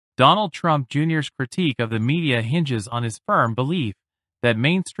Donald Trump Jr.'s critique of the media hinges on his firm belief that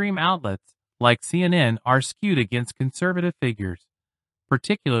mainstream outlets like CNN are skewed against conservative figures,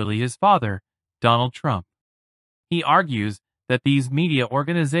 particularly his father, Donald Trump. He argues that these media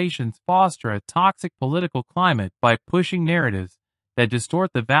organizations foster a toxic political climate by pushing narratives that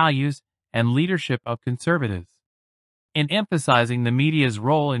distort the values and leadership of conservatives. In emphasizing the media's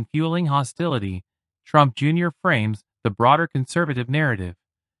role in fueling hostility, Trump Jr. frames the broader conservative narrative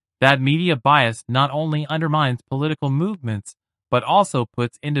that media bias not only undermines political movements, but also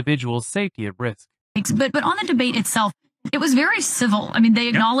puts individuals' safety at risk. But on the debate itself, it was very civil. I mean, they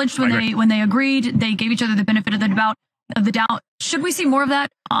acknowledged when they agreed, they gave each other the benefit of the doubt. Should we see more of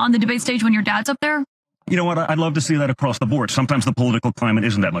that on the debate stage when your dad's up there? You know what? I'd love to see that across the board. Sometimes the political climate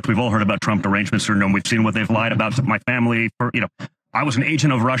isn't that much. We've all heard about Trump derangement syndrome. We've seen what they've lied about to my family. I was an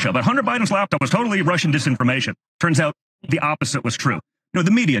agent of Russia, but Hunter Biden's laptop was totally Russian disinformation. Turns out the opposite was true. The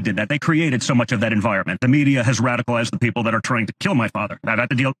media did that. They created so much of that environment. The media has radicalized the people that are trying to kill my father. I've had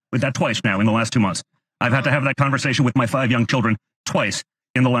to deal with that twice now in the last 2 months. I've had to have that conversation with my 5 young children twice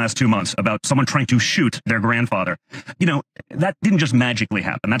in the last 2 months about someone trying to shoot their grandfather. That didn't just magically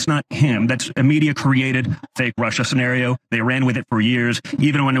happen. That's not him. That's a media created fake Russia scenario. They ran with it for years.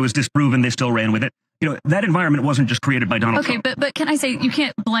 Even when it was disproven, they still ran with it. That environment wasn't just created by Donald Trump. Okay, but can I say, you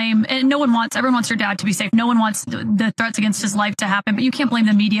can't blame, and everyone wants your dad to be safe. No one wants the threats against his life to happen, but you can't blame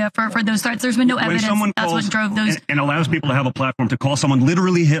the media for those threats. There's been no evidence that's what drove those. And allows people to have a platform to call someone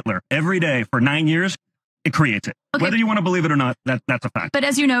literally Hitler every day for 9 years, it creates it. Okay. Whether you want to believe it or not, that's a fact. But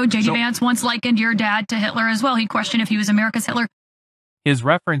as you know, J.D. Vance once likened your dad to Hitler as well. He questioned if he was America's Hitler. His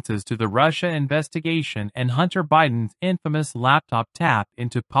references to the Russia investigation and Hunter Biden's infamous laptop tap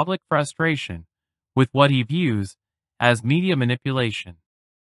into public frustration with what he views as media manipulation.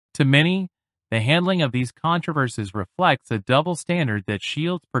 To many, the handling of these controversies reflects a double standard that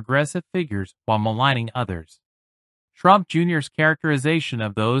shields progressive figures while maligning others. Trump Jr.'s characterization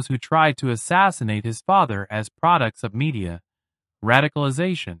of those who tried to assassinate his father as products of media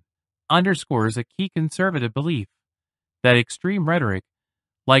radicalization underscores a key conservative belief that extreme rhetoric,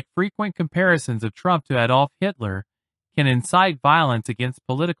 like frequent comparisons of Trump to Adolf Hitler, can incite violence against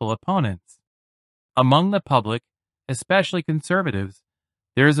political opponents. Among the public, especially conservatives,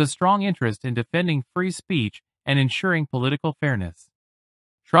 there is a strong interest in defending free speech and ensuring political fairness.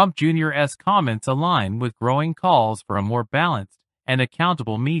 Trump Jr.'s comments align with growing calls for a more balanced and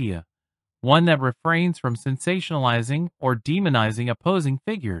accountable media, one that refrains from sensationalizing or demonizing opposing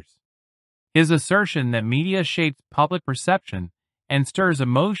figures. His assertion that media shapes public perception and stirs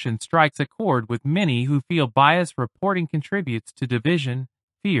emotion strikes a chord with many who feel biased reporting contributes to division,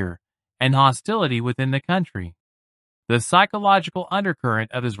 fear, and hostility within the country. The psychological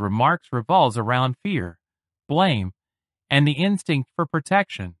undercurrent of his remarks revolves around fear, blame, and the instinct for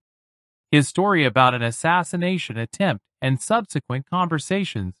protection. His story about an assassination attempt and subsequent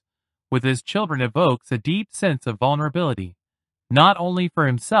conversations with his children evokes a deep sense of vulnerability, not only for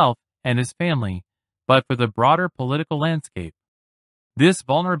himself and his family, but for the broader political landscape. This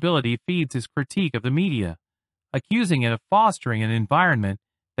vulnerability feeds his critique of the media, accusing it of fostering an environment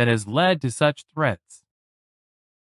that has led to such threats.